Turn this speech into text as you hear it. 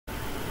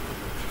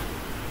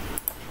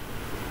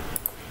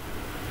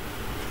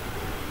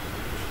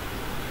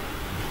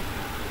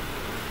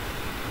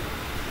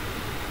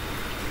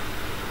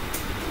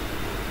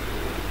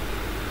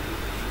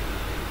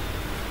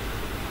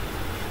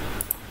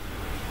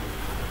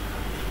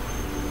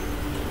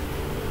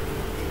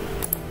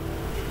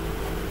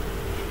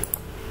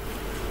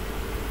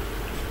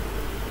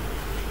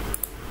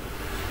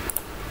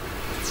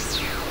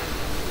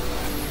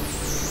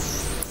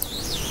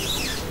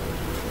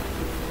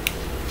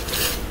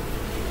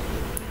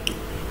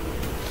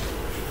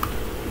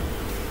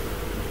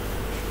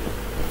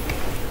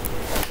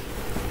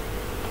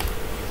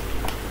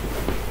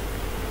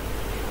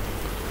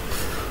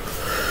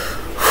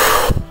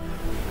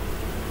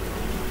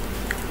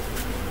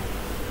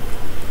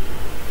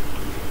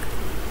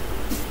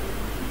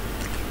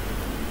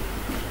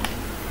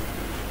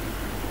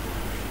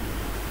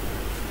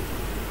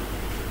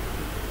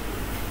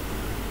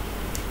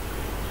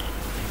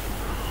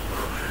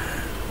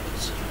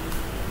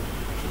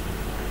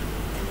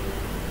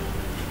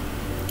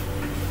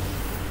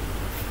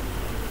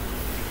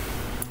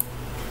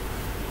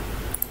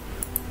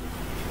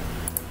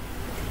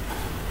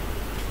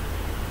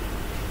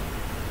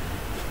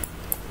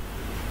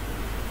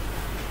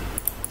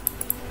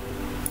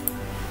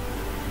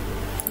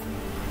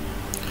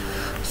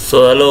So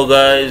hello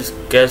guys,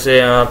 कैसे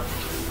हैं आप।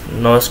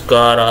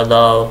 नमस्कार,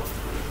 आदाब,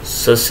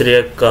 सत श्री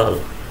अकाल।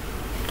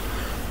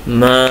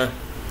 मैं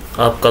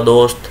आपका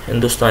दोस्त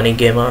हिंदुस्तानी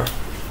गेमर।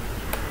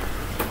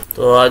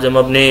 तो आज हम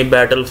अपनी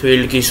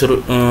बैटलफील्ड की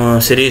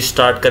सीरीज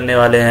स्टार्ट करने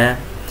वाले हैं।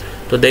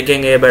 तो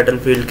देखेंगे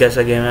बैटलफील्ड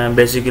कैसा गेम है।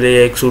 बेसिकली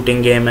एक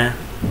शूटिंग गेम है।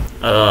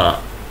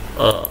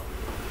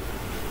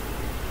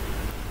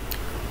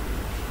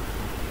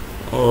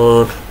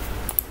 और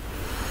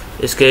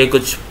इसके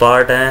कुछ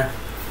पार्ट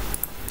हैं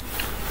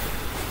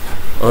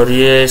और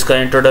ये इसका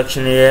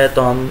इंट्रोडक्शन ये है।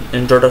 तो हम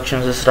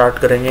इंट्रोडक्शन से स्टार्ट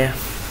करेंगे।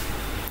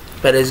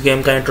 पहले इस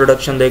गेम का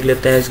इंट्रोडक्शन देख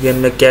लेते हैं। इस गेम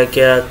में क्या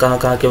क्या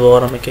कहाँ के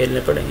वॉर हमें खेलने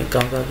पड़ेंगे,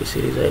 कहाँ की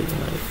सीरीज आएगी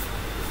हमारी।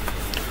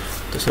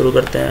 तो शुरू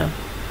करते हैं।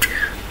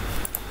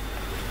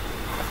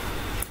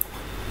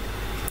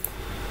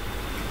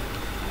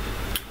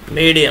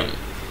 मीडियम।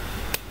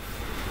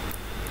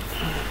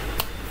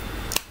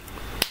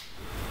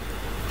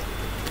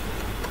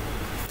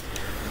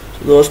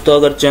 दोस्तों,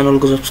 अगर चैनल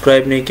को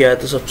सब्सक्राइब नहीं किया है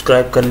तो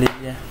सब्सक्राइब कर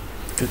लीजिए,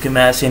 क्योंकि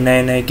मैं ऐसे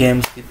नए नए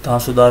गेम्स की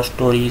धांसूदार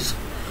स्टोरीज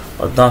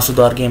और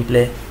धांसूदार गेम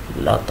प्ले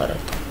लाता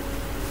रहता हूँ।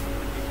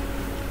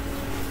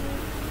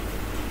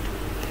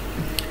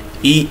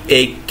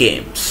 EA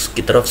गेम्स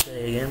की तरफ से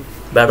ये गेम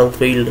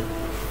बैटलफील्ड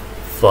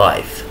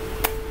 5।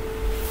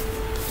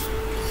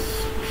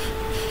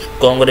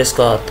 कांग्रेस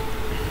का हाथ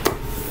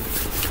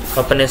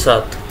अपने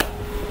साथ।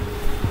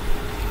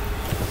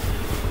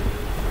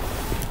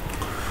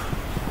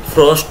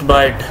 फ्रोस्ट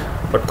बाइट,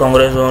 बट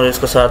कांग्रेस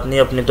का साथ नहीं,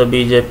 अपनी तो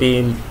बीजेपी,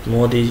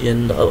 मोदी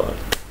जिंदाबाद।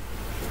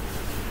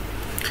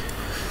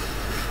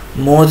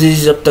 मोदी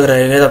जी जब तक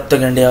रहेंगे तब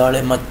तक इंडिया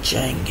वाले मच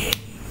जाएंगे।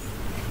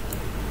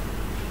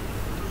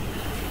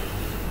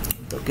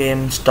 तो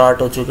गेम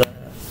स्टार्ट हो चुका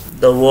है।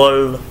 द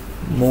वर्ल्ड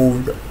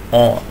मूव्ड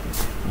ऑन,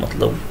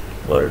 मतलब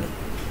वर्ल्ड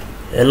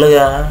हिल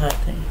गया है। आई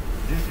थिंक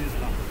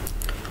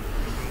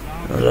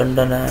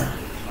लंदन है।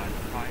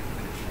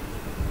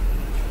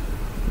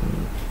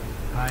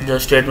 जो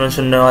स्टेटमेंट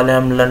सुनने वाले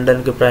हम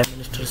लंदन के प्राइम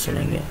मिनिस्टर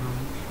सुनेंगे।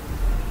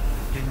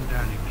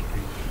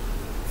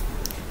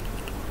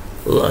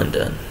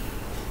 London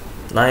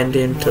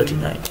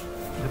 1939।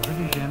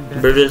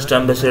 British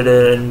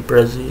ambassador in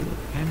Brazil,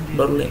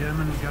 Berlin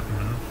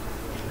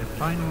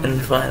in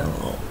final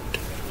note.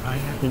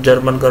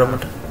 German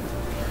government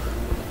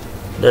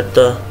that the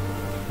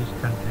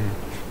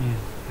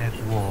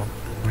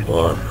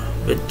war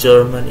with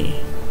Germany,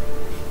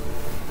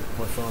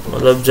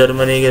 मतलब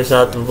जर्मनी के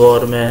साथ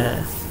वॉर में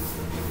है।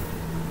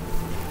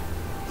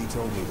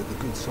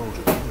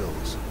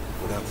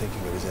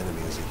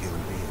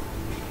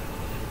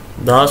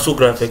 धांसू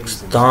ग्राफिक्स,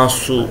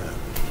 धांसू।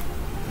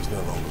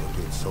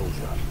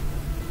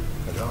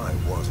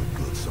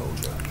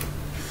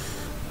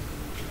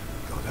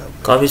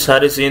 काफी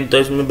सारे सीन तो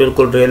इसमें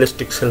बिल्कुल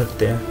रियलिस्टिक से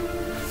लगते हैं।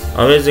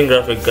 Amazing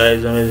graphic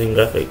guys, amazing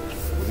graphic.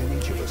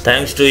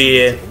 Thanks to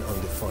EA।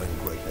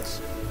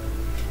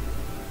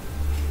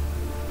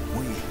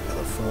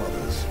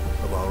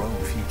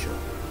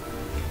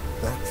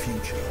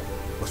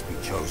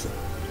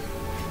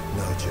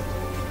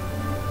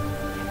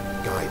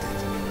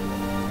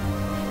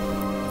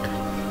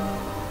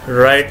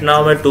 Right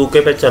now मैं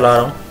 2K पे चला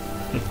रहा हूँ,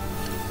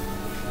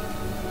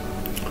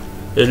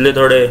 इसलिए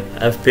थोड़े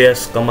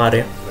FPS कम आ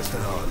रहे हैं।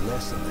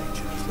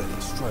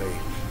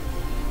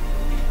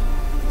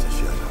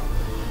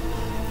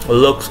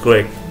 Looks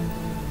great,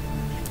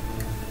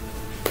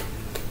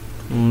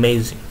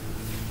 amazing.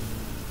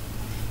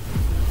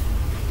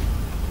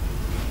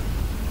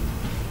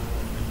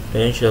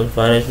 Potential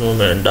finest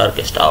movement in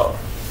darkest hour.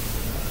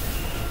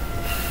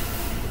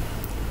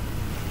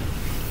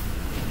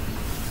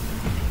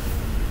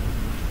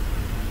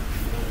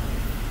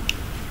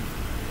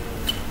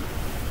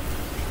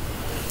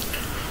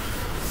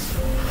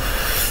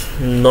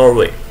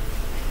 Norway,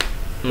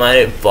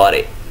 my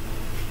body.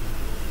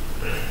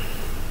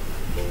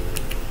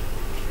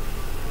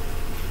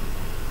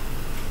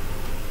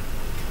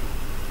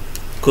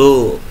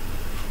 Cool.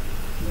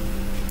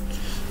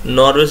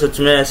 Norway सच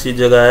में ऐसी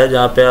जगह है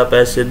जहाँ पे आप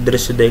ऐसे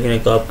दृश्य देखने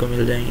को आपको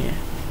मिल जाएंगे।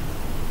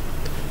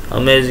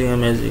 Amazing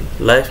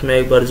amazing. लाइफ में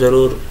एक बार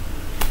जरूर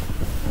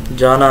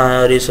जाना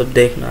है और ये सब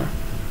देखना है।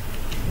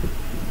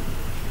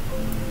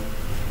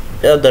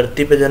 यार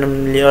धरती पे जन्म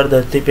लिया और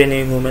धरती पे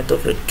नहीं घूमे तो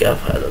फिर क्या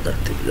फायदा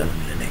धरती पे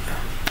जन्म लेने का।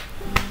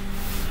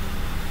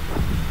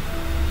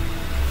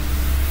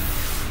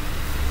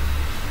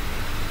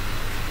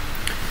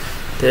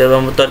 तो अब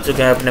हम उतर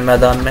चुके हैं अपने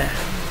मैदान में,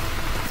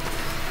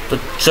 तो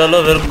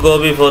चलो फिर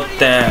गोभी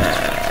खोदते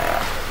हैं।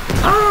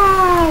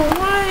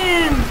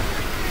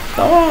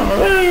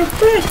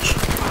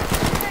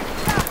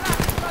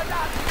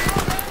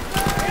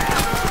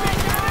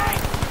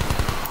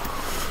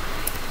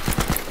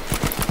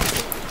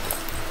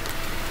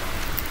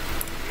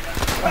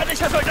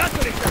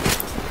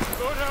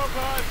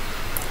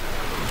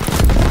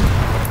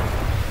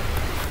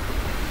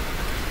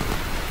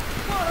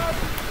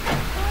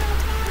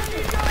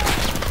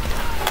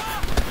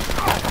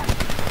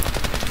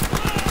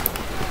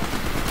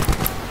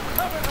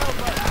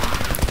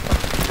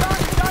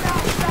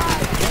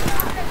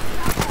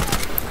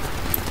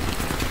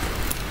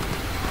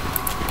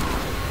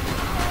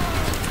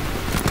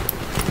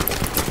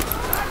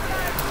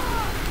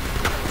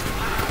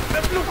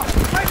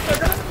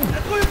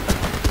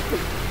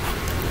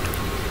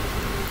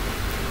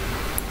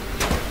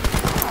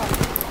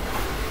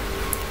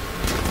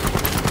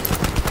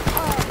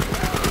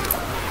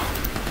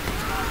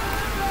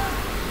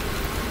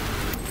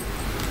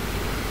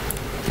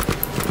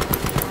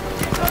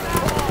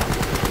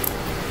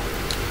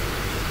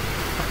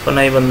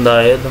 अपना ही बंदा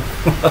है तो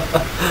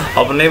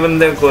अपने ही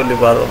बंदे को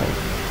लिपा रहा हूँ,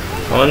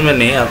 समझ में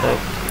नहीं आता।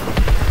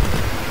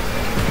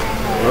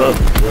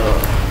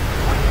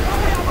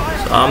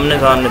 सामने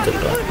सामने चल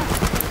रहा है।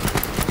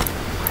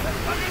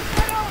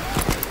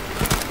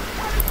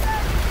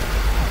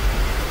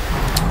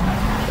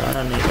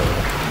 जाना नहीं लग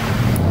रहा।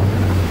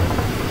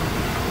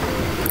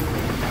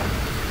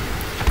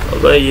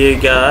 अबे ये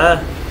क्या है?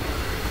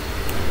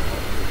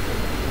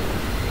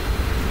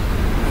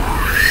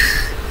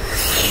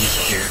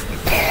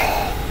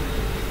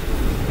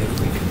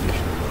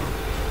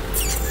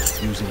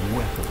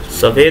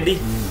 सफेदी।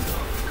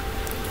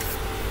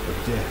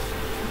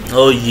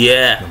 Oh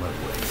yeah,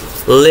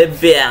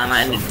 Libya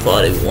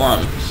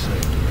 1941।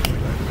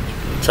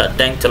 अच्छा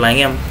टैंक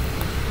चलाएंगे हम।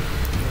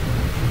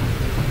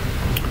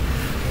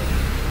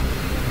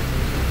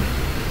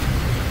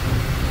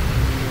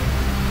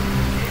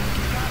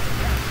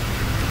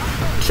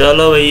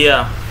 चलो भैया,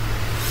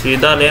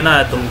 सीधा लेना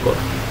है तुमको।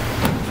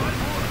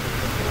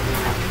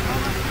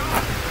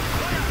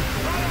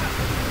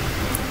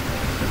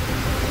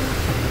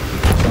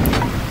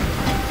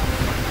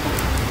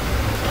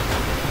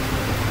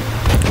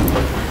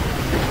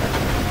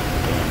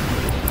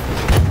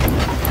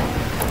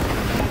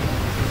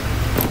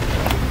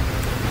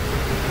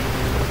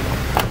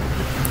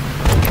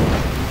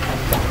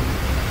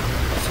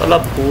 साला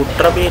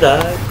फूट भी रहा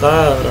है,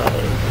 कहाँ हो रहा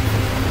है?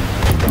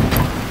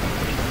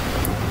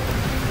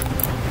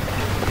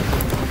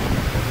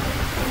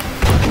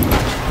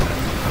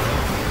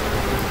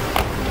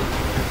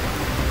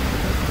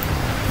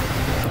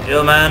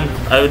 यो मैन,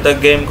 अभी तक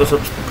गेम को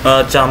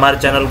हमारे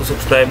चैनल को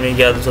सब्सक्राइब नहीं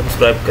किया तो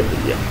सब्सक्राइब कर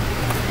लीजिए।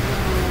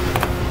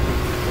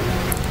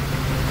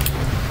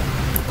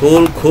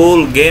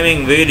 कूल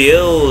गेमिंग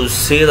वीडियो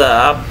सीधा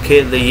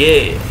आपके लिए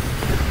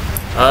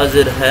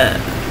हाजिर है।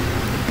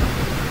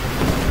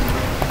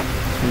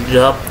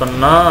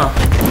 जापना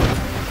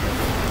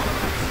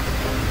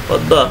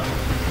पद्दा,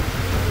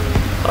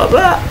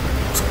 अबे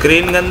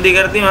स्क्रीन गंदी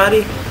कर दी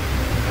हमारी।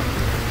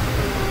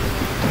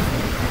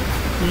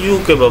 यू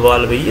के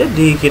बवाल भैया,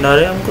 दी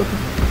किनारे हमको तो।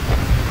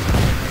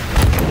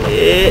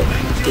 ए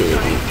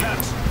तेरी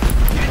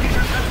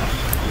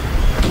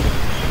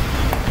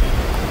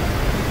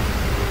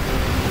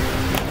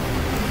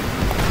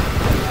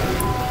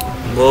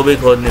वो भी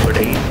खोदनी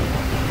पड़ेगी।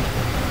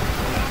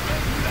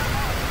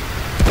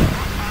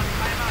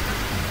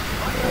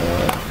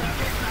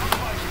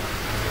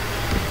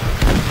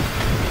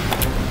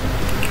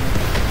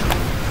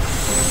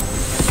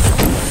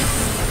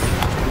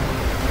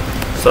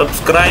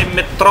 सब्सक्राइब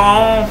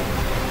मित्रों,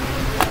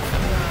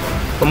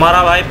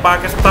 तुम्हारा भाई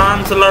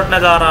पाकिस्तान से लड़ने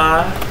जा रहा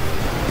है।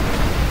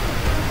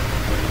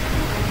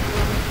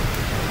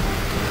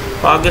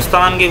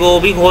 पाकिस्तान की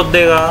गोभी खोद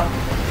देगा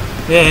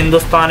ये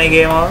हिंदुस्तानी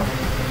गेमर।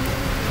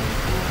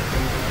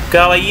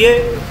 क्या भाई ये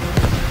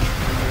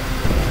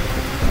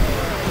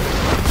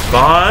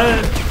कहाँ है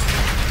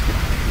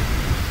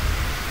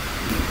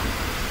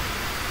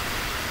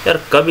यार?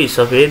 कभी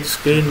सफेद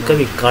स्क्रीन,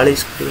 कभी काली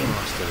स्क्रीन।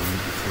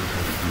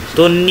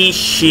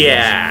 तुनिशिया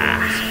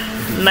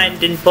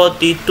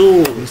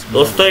 1942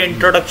 दोस्तों,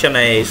 इंट्रोडक्शन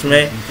है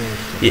इसमें।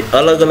 ये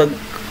अलग अलग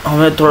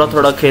हमें थोड़ा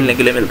थोड़ा खेलने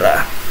के लिए मिल रहा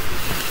है।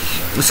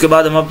 उसके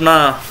बाद हम अपना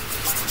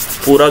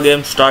पूरा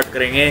गेम स्टार्ट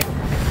करेंगे।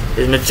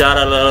 इसमें 4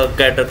 अलग अलग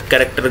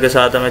कैरेक्टर के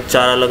साथ हमें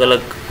 4 अलग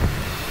अलग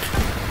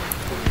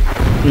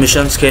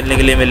मिशंस खेलने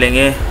के लिए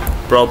मिलेंगे।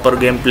 प्रॉपर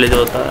गेम प्ले जो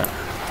होता है।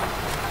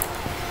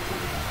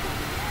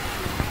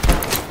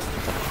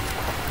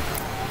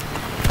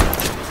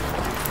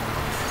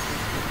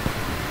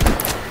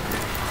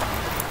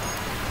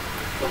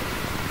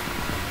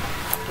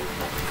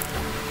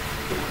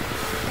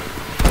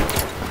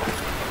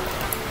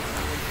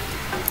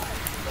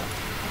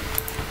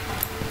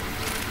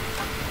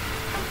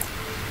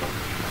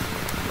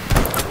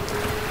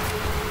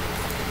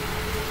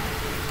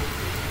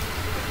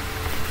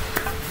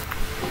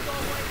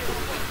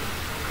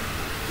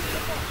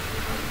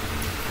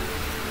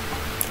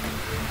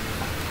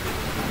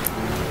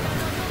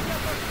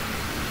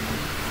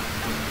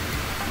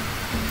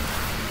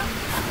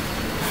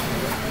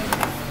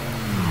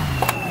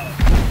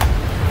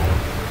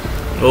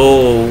 ओ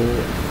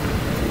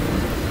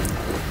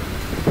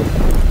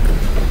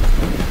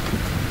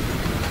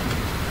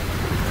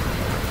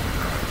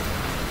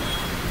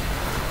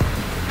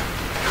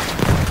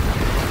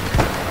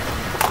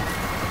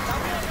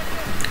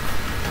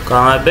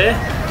कहाँ पे?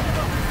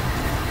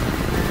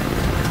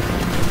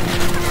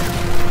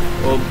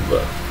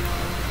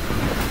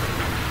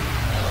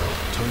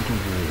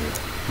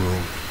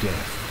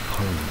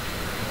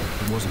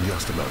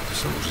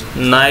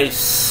 नाइस।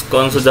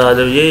 कौन सा जहाज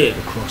है ये?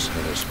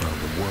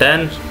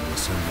 10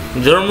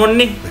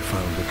 जर्मनी।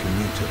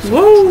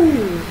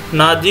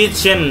 नाजीद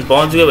शिन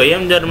पहुंच गए भाई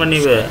हम जर्मनी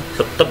पे।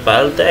 सब तो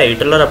पहलता है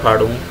हिटलर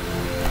फाड़ू।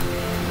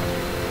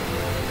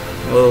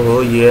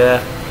 ओहो ये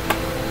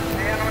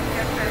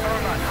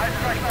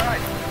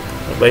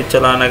भाई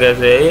चलाना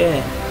कैसे है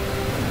ये?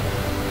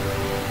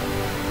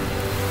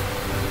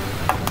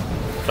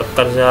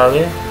 टक्कर से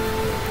आगे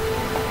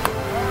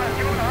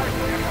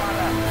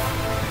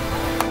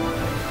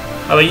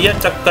अब भैया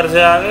चक्कर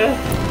से आ गए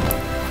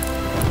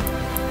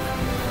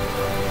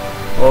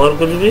और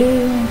कुछ भी।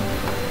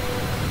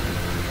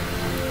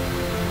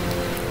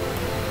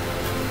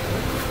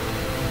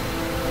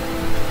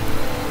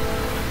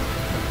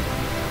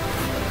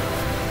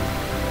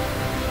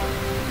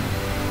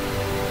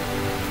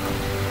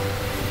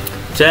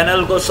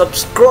 चैनल को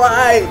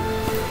subscribe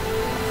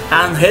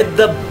and hit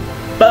the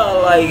bell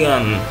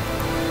icon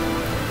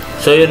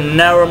so you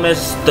never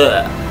miss the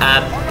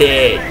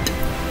update.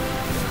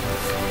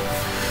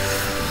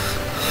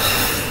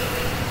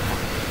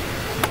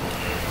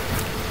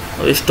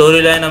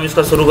 Story line हम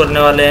इसका शुरू करने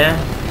वाले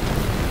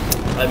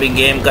हैं। अभी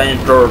गेम का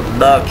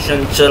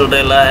इंट्रोडक्शन चल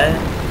रहा है,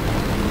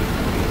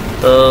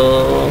 तो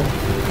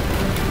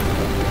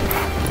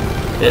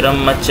फिर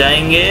हम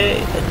मचाएंगे,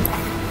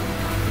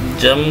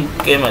 जम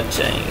के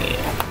मचाएंगे।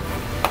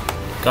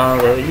 कहाँ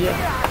गए भैया?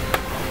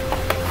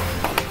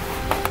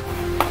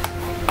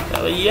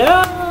 क्या भैया?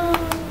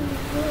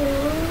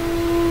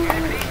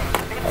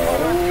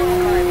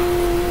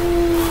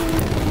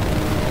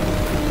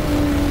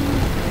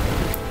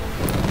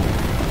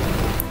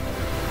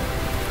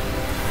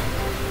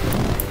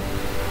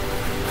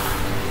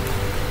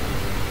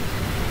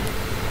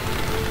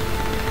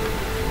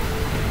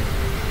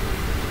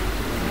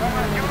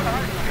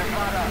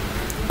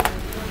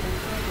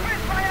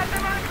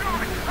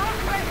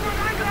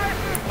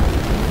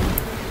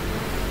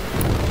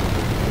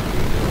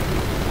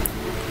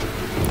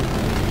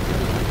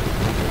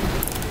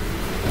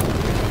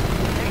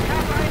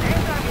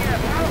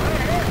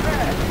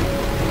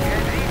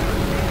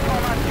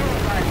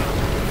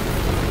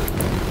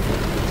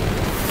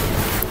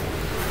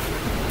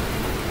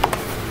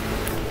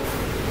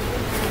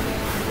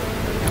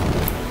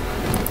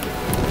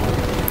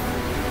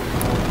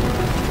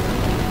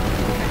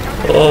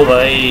 ओ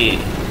भाई,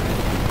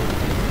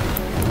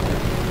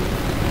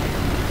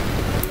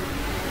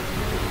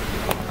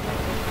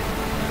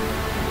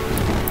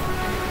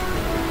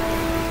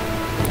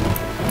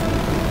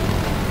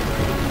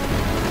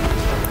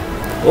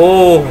 ओ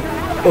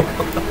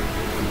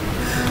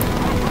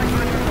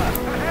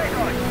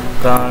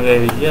कहाँ गए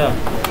भैया?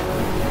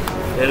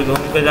 फिर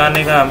घूम के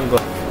जाने का हमको।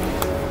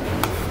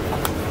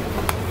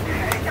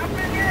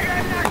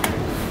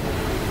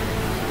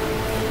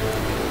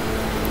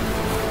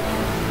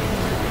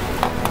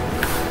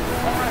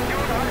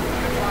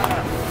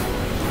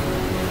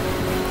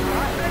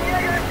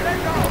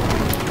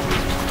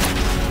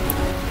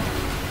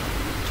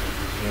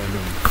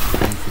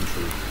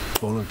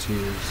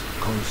 Volunteers,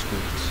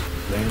 conscripts,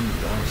 them,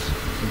 us,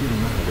 it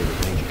didn't matter where the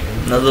danger came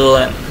from. Another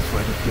one.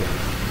 Threat of death,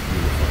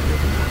 you will find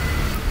everyone.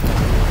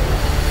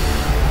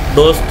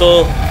 दोस्तों,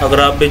 अगर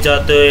आप भी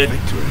चाहते हो एक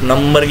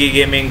नंबर की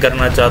गेमिंग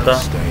करना चाहता,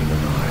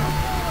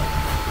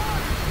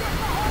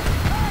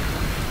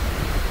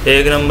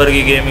 एक नंबर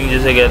की गेमिंग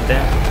जिसे कहते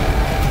हैं,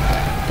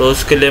 तो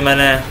उसके लिए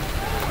मैंने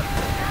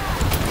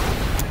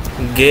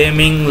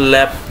गेमिंग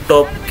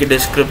लैपटॉप की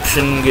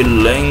डिस्क्रिप्शन की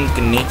लिंक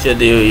नीचे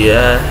दी हुई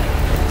है,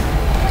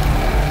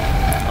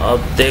 आप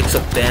देख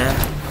सकते हैं।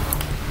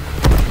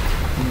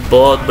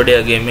 बहुत बढ़िया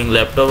गेमिंग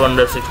लैपटॉप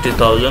अंडर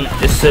 60,000,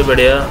 इससे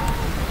बढ़िया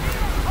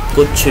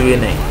कुछ भी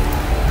नहीं।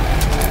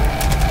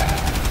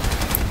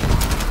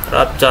 और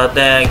आप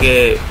चाहते हैं कि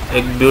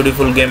एक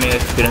ब्यूटीफुल गेमिंग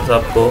एक्सपीरियंस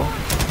आपको,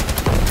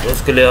 तो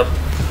उसके लिए आप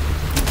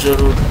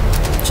ज़रूर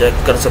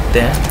चेक कर सकते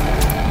हैं।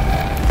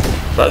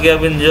 बाकी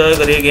आप इंजॉय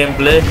करिए गेम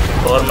प्ले,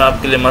 और मैं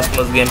आपके लिए मस्त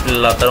मस्त गेम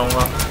प्ले लाता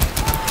रहूँगा।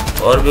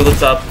 और भी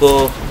कुछ आपको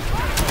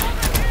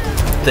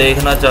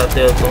देखना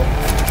चाहते हो तो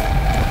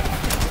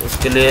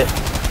उसके लिए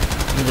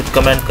मुझे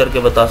कमेंट करके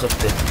बता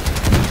सकते हैं।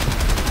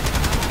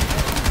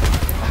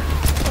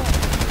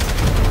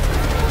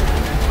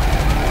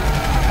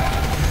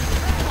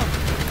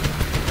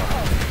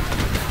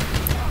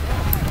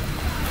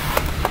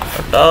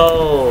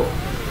 हटाओ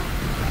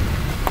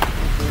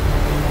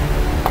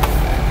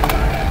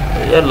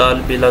यार, लाल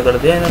पीला कर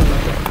दिया इन्होंने।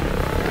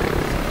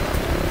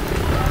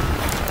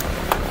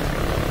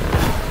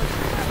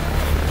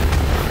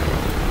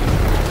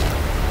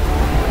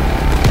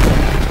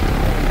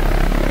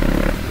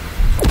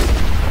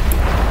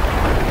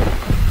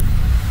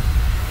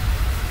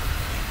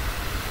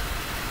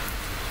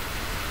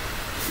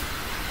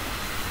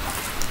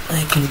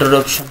 एक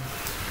इंट्रोडक्शन।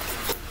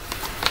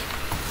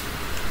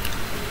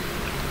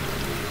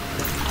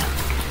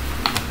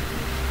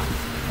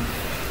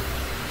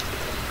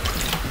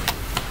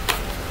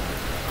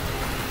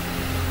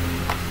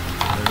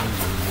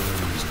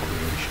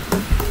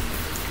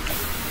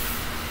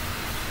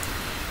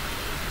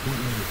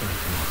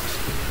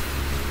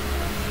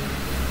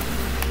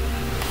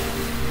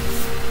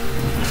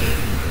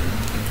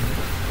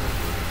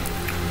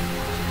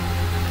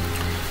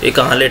 ये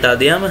कहाँ लेटा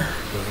दिया मैं?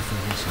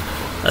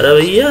 अरे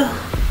भैया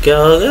क्या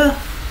हो गया?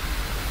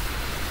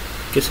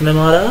 किसने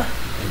मारा?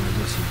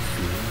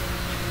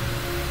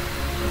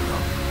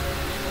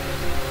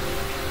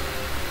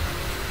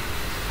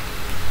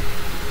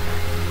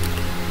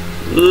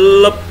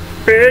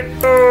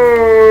 लपेटो,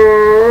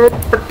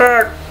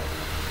 पटक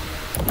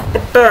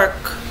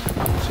पटक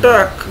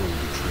टक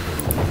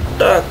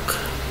टक।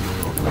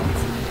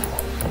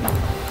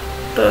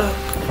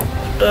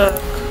 attack.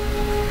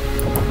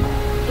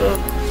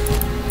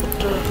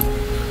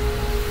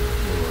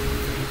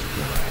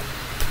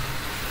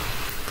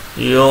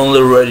 You're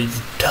only ready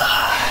to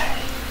die.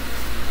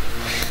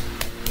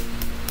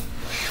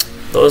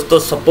 दोस्तों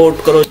सपोर्ट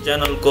करो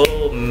चैनल को,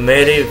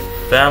 मेरी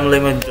फैमिली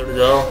में जुड़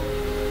जाओ,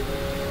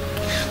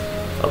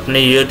 अपनी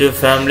यूट्यूब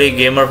फैमिली,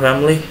 गेमर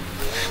फैमिली,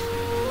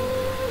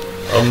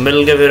 और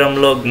मिल के फिर हम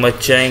लोग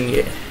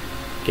मचाएंगे।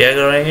 क्या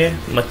करेंगे?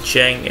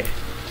 मचाएंगे।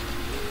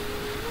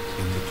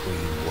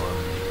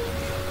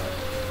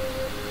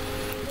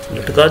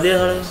 लटका दिया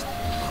सारा।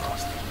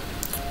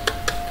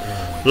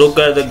 Look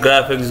at the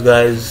graphics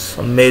guys,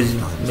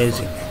 amazing,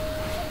 amazing।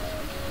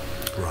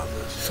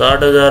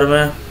 60,000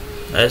 में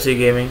ऐसी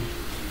गेमिंग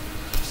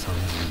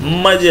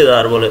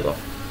मजेदार बोले तो।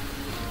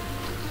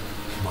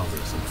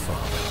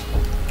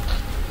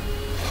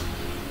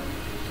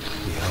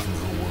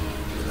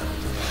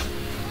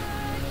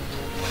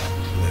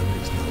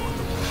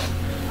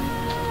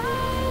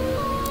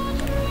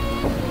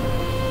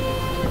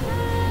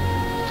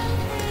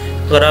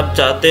 अगर आप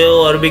चाहते हो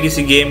और भी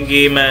किसी गेम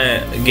की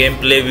मैं गेम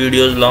प्ले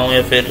वीडियोस लाऊं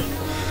या फिर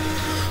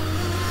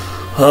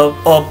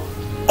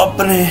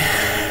अपने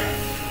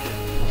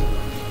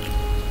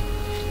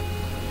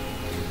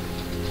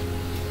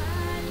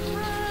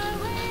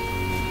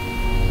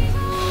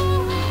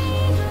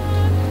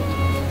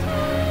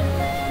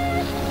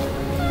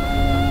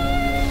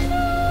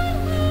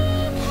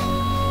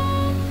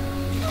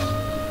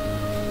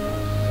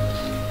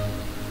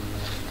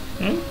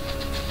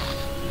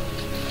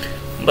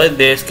भाई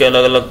देश के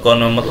अलग अलग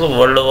कोने में, मतलब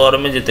वर्ल्ड वॉर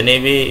में जितनी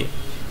भी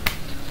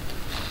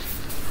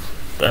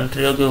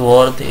कंट्रियों की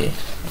वॉर थी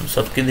उन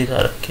सबकी दिखा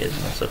रखी है,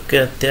 सबके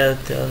हत्या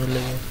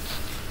लगे।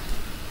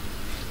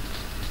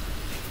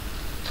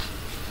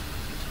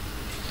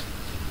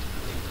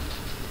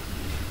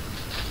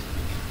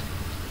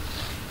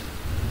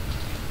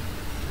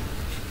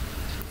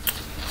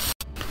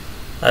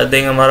 आई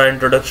थिंक हमारा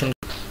introduction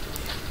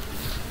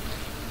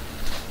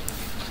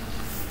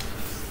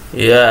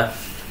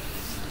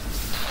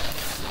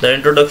the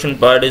introduction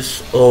part is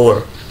over.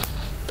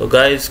 तो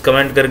गाइस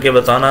कमेंट करके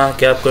बताना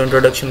कि आपको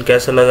इंट्रोडक्शन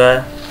कैसा लगा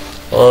है,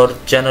 और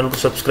चैनल को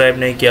सब्सक्राइब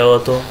नहीं किया हुआ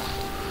तो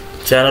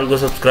चैनल को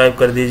सब्सक्राइब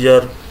कर दीजिए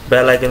और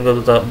बेल आइकन को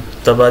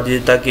दबा दीजिए,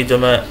 ताकि जो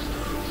मैं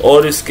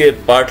और इसके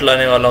पार्ट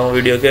लाने वाला हूँ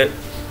वीडियो के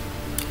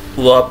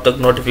वो आप तक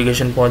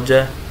नोटिफिकेशन पहुँच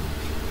जाए।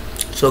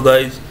 सो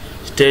गाइस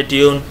स्टे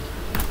ट्यून,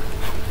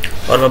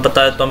 और मैं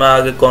बता देता हूँ मैं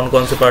आगे कौन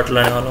कौन से पार्ट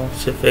लाने वाला हूँ।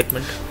 सिर्फ एक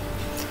minute.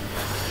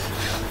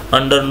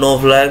 Under no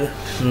flag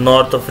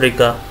north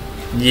Africa,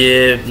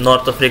 ये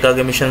नॉर्थ अफ्रीका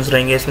के मिशंस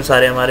रहेंगे इसमें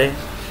सारे हमारे।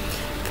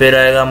 फिर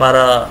आएगा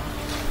हमारा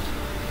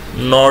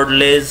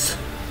नॉर्डलेज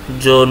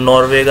जो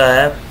नॉर्वे का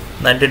है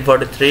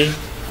 1943,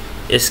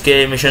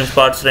 इसके मिशंस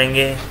पार्ट्स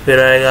रहेंगे। फिर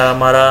आएगा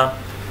हमारा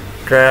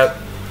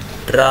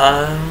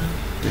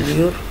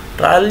ट्राल्यूर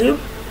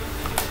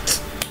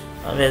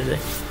amazing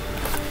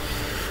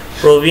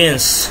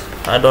province.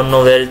 I don't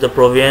know where is the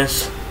province,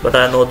 but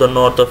I know the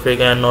North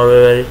Africa and Norway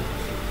very.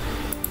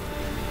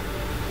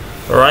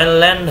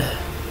 Rhineland,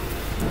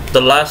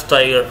 the last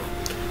tiger.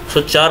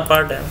 So 4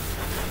 part हैं।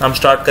 हम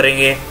स्टार्ट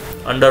करेंगे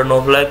under no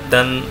flag,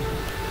 then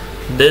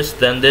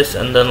this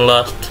and then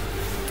last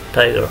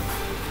tiger.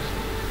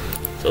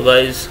 So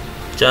guys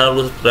channel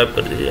को subscribe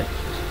कर दीजिए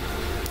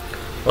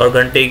और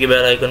घंटे की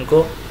bell icon को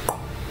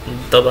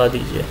दबा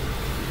दीजिए।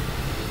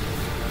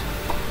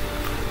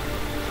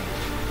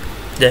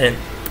 जय हिंद।